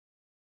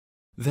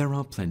There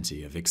are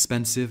plenty of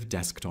expensive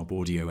desktop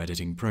audio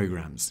editing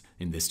programs.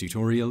 In this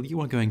tutorial,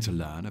 you are going to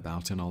learn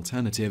about an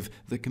alternative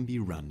that can be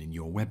run in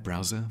your web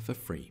browser for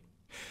free.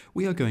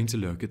 We are going to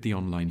look at the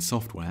online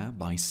software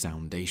by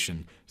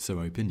Soundation, so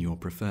open your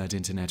preferred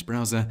internet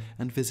browser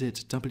and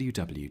visit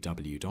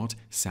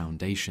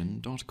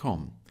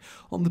www.soundation.com.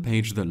 On the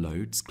page that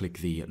loads, click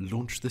the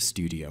Launch the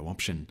Studio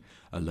option.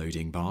 A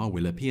loading bar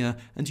will appear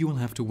and you will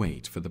have to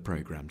wait for the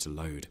program to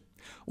load.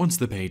 Once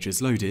the page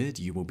is loaded,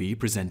 you will be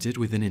presented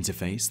with an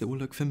interface that will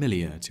look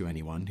familiar to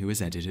anyone who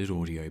has edited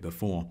audio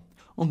before.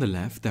 On the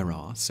left, there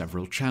are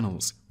several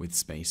channels, with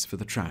space for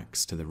the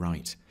tracks to the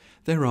right.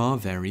 There are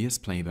various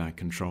playback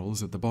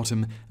controls at the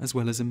bottom, as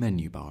well as a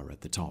menu bar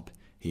at the top.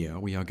 Here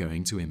we are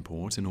going to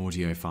import an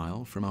audio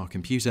file from our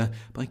computer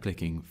by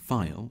clicking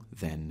File,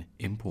 then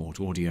Import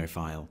Audio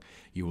File.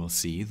 You will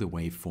see the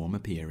waveform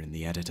appear in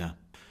the editor.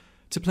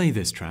 To play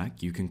this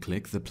track, you can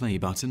click the play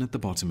button at the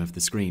bottom of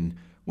the screen.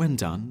 When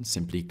done,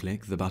 simply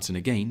click the button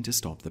again to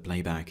stop the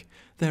playback.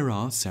 There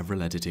are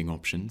several editing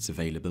options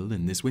available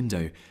in this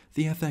window.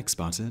 The FX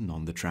button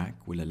on the track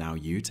will allow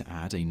you to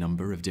add a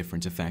number of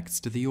different effects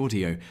to the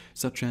audio,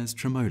 such as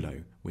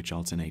Tremolo, which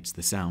alternates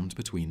the sound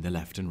between the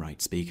left and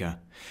right speaker.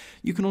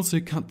 You can also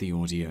cut the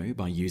audio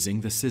by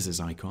using the scissors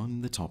icon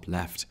in the top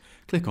left.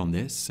 Click on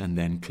this and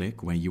then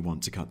click where you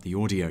want to cut the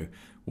audio.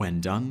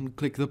 When done,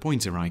 click the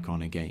pointer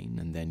icon again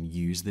and then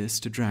use this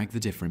to drag the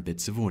different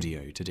bits of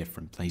audio to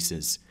different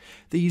places.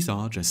 These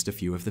are just a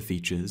few of the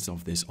features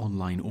of this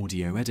online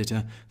audio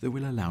editor that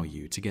will allow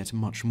you to get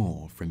much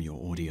more from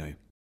your audio.